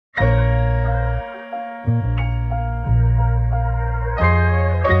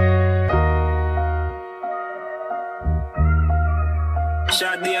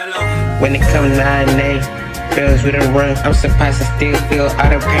When it come 9-8, bills we done run. I'm surprised I still feel all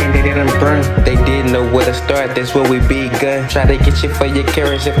the pain that it done burn. They didn't know where to start, that's where we begun. Try to get you for your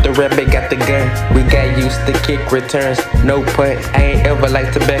carriage if the rabbit got the gun. We got used to kick returns, no punt. I ain't ever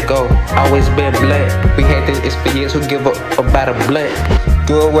like tobacco, always been blunt. We had this experience who give up about a blunt.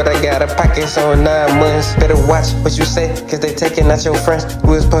 Doing what I got, a pockets on 9 months. Better watch what you say, cause they taking out your friends.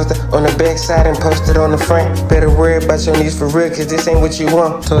 We was posted on the back side and posted on the front. Better worry about your needs for real, cause this ain't what you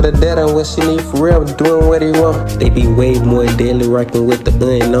want. Told her dad on what she need for real, doing what he want. They be way more deadly, rocking with the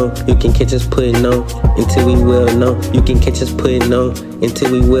unknown. You can catch us putting on, until we well know. You can catch us putting on,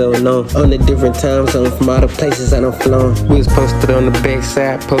 until we well know. On the different time zone, from all the places I done flown. We was posted on the back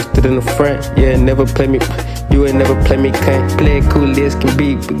side, posted in the front. Yeah, never play me, you ain't never play me cunt. Play it cool as can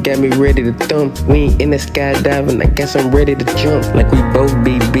be, but got me ready to thump. We ain't in the skydiving, I guess I'm ready to jump. Like we both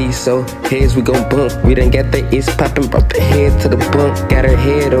BB, so heads we gon' bump. We done got the east poppin', brought the head to the bump. Got her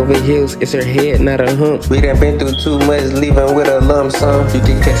head over heels, it's her head, not a hump. We done been through too much, leaving with a lump sum. You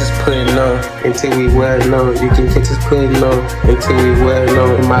can catch us putting on, until we well known. You can catch us putting on, until we well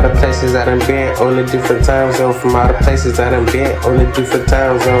known. From all the places I done been, on a different time zone. From all the places I done been, on a different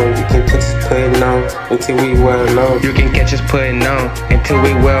time zone. You can catch us putting on, until we well known. You can catch us putting on, until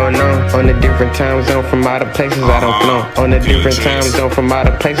we well known. On a different time zone, from all the places I done flown. On a different time zone, from all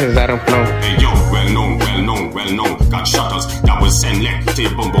the places I done flown. Hey yo, well known, well known, well known. Got shutters that will send leg to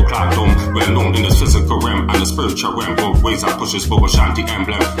your bumbo cloud dome. Well known in the physical realm and the spiritual realm. Both ways I push this Bobo Shanti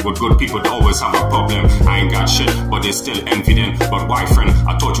emblem. With good people they always have a problem. I ain't got shit, but they still envy them. But why friend?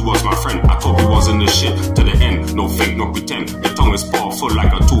 I thought you was my friend. I thought we was in this shit to the end. No fake, no pretend. Your tongue is powerful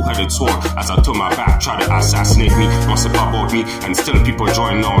like a two-headed sword. As I turn my back, try to assassinate me, gossip about me, and still people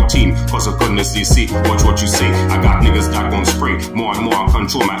join our team. Cause of goodness they see, watch what you say. I got niggas that gon' spray more and more and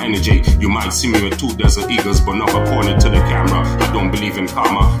control my energy. You might see me with 2 desert eagles, but never pointed to the camera. I don't believe in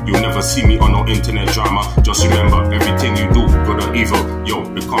karma. You never see me on no internet drama. Just remember, everything you do, good or evil, yo,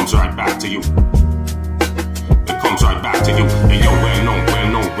 it comes right back to you. It comes right back to you. And yo, well known, well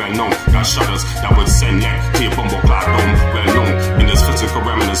known, well known. Got shutters that would send leg to your bumbo cloud dome. Well known in this physical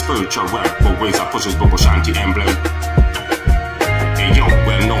realm and the spiritual realm. Both ways I push this Bobo Shanti emblem. Hey yo,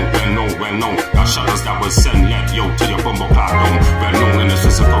 well known, well known, well known. Got shutters that would send leg, yo, to your bumbo cloud dome. Well known in this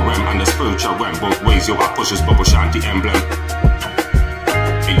physical realm and the spiritual realm. Both ways, yo, I push this Bobo Shanti emblem.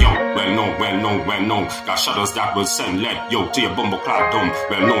 Yo, well known, well known, well known. Got shutters that will send lead, yo, to your bumbo cloud dome.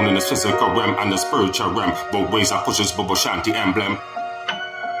 Well known in the physical realm and the spiritual realm. Both ways I push this Bobo Shanti emblem.